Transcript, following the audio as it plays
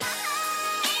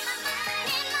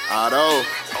Otto.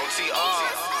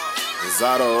 It's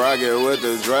Otto Rocket with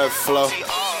the draft flow.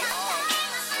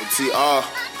 OTR.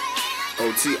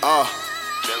 OTR.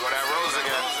 There go that Rose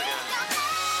again.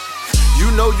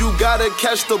 You know you gotta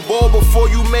catch the ball before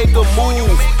you make a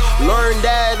move. Learned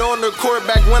that on the court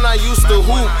back when I used to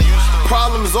hoop.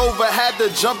 Problems over, had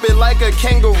to jump it like a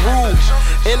kangaroo.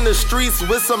 In the streets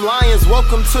with some lions,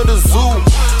 welcome to the zoo.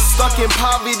 Stuck in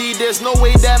poverty, there's no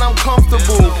way that I'm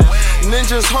comfortable.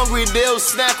 Ninjas hungry, they'll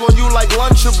snack on you like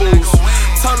Lunchables.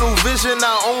 Tunnel vision,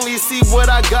 I only see what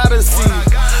I gotta see.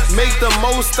 Make the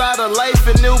most out of life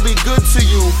and it'll be good to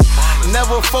you.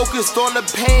 Never focused on the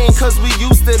pain, cause we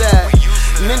used to that.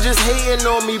 Ninjas hating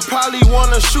on me, probably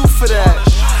wanna shoot for that.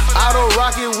 Otto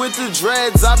Rocket with the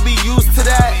dreads, I be used to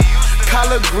that.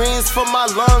 Collard greens for my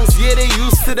lungs, yeah, they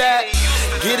used to that.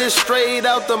 Get it straight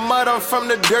out the mud, I'm from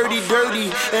the dirty.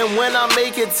 And when I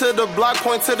make it to the block,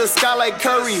 point to the sky like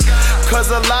Curry. Cause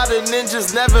a lot of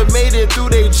ninjas never made it through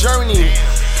their journey.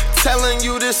 Telling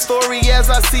you this story as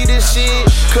I see this shit.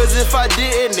 Cause if I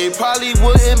didn't, they probably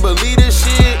wouldn't believe this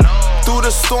shit. Through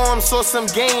the storm, saw some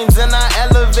gains and I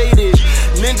elevated.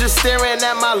 Ninjas staring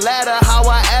at my ladder, how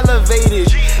I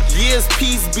elevated. Years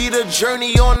peace be the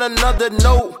journey on another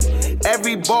note.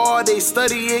 Every bar they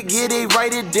study it, yeah, they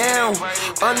write it down.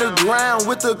 Underground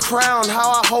with the crown, how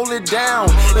I hold it down.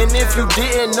 And if you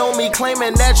didn't know me,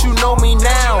 claiming that you know me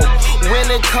now. When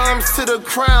it comes to the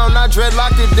crown, I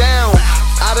dreadlocked it down.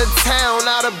 Out of town,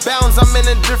 out of bounds, I'm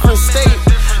in a different state.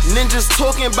 Ninjas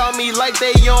talking about me like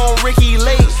they on Ricky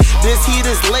Lake. This heat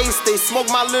is laced, they smoke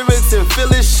my lyrics and feel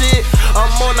this shit.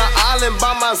 I'm on an island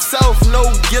by myself, no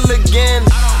Gilligan.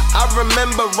 I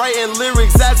remember writing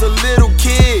lyrics as a little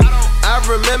kid. I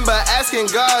remember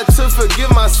asking God to forgive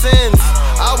my sins.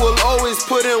 I will always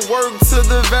put in work to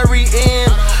the very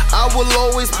end. I will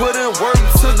always put in work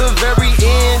to the very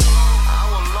end.